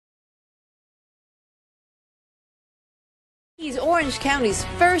He's Orange County's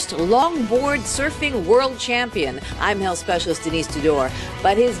first longboard surfing world champion. I'm health specialist Denise Tudor,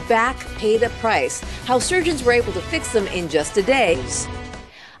 but his back paid a price. How surgeons were able to fix them in just a day.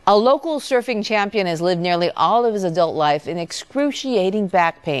 A local surfing champion has lived nearly all of his adult life in excruciating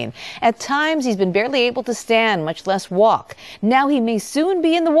back pain. At times, he's been barely able to stand, much less walk. Now he may soon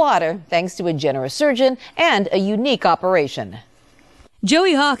be in the water, thanks to a generous surgeon and a unique operation.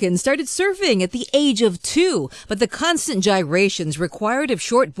 Joey Hawkins started surfing at the age of 2, but the constant gyrations required of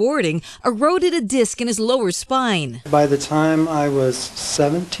short boarding eroded a disc in his lower spine. By the time I was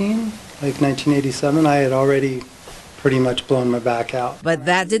 17, like 1987, I had already pretty much blown my back out. But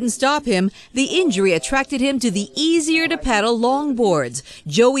that didn't stop him. The injury attracted him to the easier-to-paddle longboards.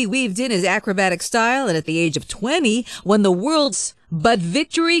 Joey weaved in his acrobatic style, and at the age of 20, won the world's. But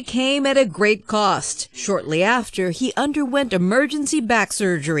victory came at a great cost. Shortly after, he underwent emergency back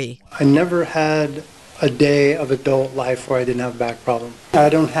surgery. I never had a day of adult life where I didn't have a back problem. I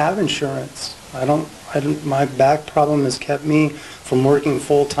don't have insurance. My back problem has kept me from working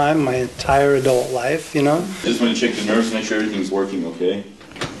full time my entire adult life, you know? Just want to check the nerves, make sure everything's working okay.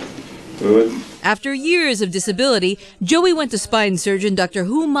 Good. After years of disability, Joey went to spine surgeon Dr.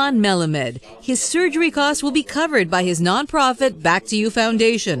 Human Melamed. His surgery costs will be covered by his nonprofit Back to You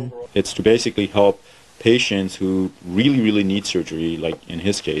Foundation. It's to basically help patients who really need surgery, like in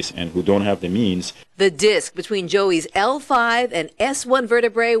his case, and who don't have the means. The disc between Joey's L5 and S1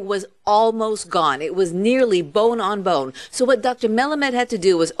 vertebrae was almost gone. It was nearly bone on bone. So what Dr. Melamed had to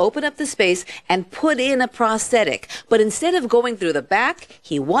do was open up the space and put in a prosthetic. But instead of going through the back,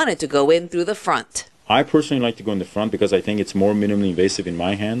 he wanted to go in through the front. I personally like to go in the front because I think it's more minimally invasive in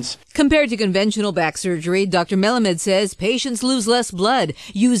my hands. Compared to conventional back surgery, Dr. Melamed says patients lose less blood,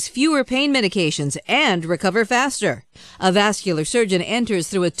 use fewer pain medications, and recover faster. A vascular surgeon enters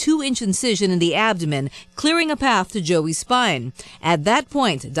through a 2-inch incision in the abdomen, clearing a path to Joey's spine. At that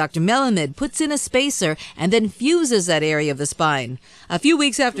point, Dr. Melamed puts in a spacer and then fuses that area of the spine. A few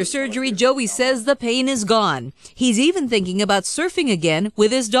weeks after surgery, Joey says the pain is gone. He's even thinking about surfing again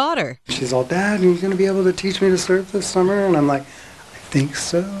with his daughter. She's all, "Dad, are you going to be able to teach me to surf this summer?" And I'm like, "I think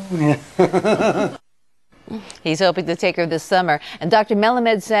so." Yeah. He's hoping to take her this summer. And Dr.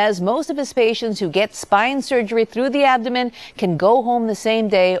 Melamed says most of his patients who get spine surgery through the abdomen can go home the same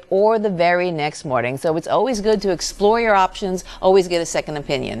day or the very next morning. So it's always good to explore your options, always get a second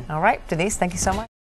opinion. All right, Denise, thank you so much.